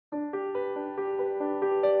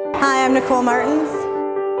Hi, I'm Nicole Martins.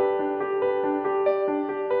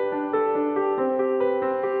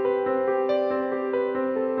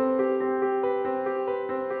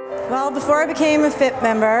 Well, before I became a FIT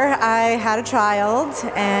member, I had a child,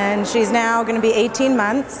 and she's now going to be 18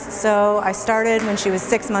 months, so I started when she was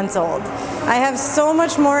 6 months old. I have so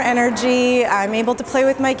much more energy. I'm able to play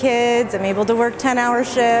with my kids. I'm able to work 10-hour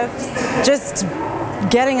shifts. Just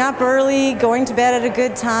getting up early, going to bed at a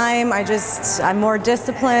good time. I'm more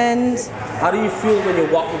disciplined. How do you feel when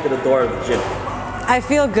you walk into the door of the gym? I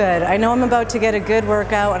feel good. I know I'm about to get a good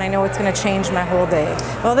workout, and I know it's going to change my whole day.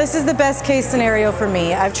 Well, this is the best case scenario for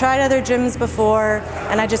me. I've tried other gyms before,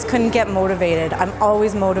 and I just couldn't get motivated. I'm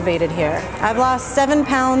always motivated here. I've lost 7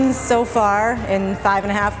 pounds so far in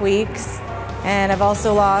 5.5 weeks, and I've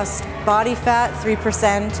also lost body fat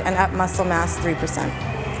 3% and up muscle mass 3%.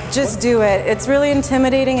 Just do it. It's really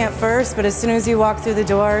intimidating at first, but as soon as you walk through the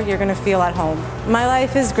door, you're going to feel at home. My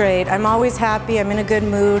life is great. I'm always happy. I'm in a good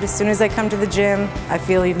mood. As soon as I come to the gym, I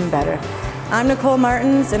feel even better. I'm Nicole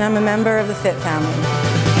Martins, and I'm a member of the FIT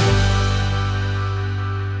family.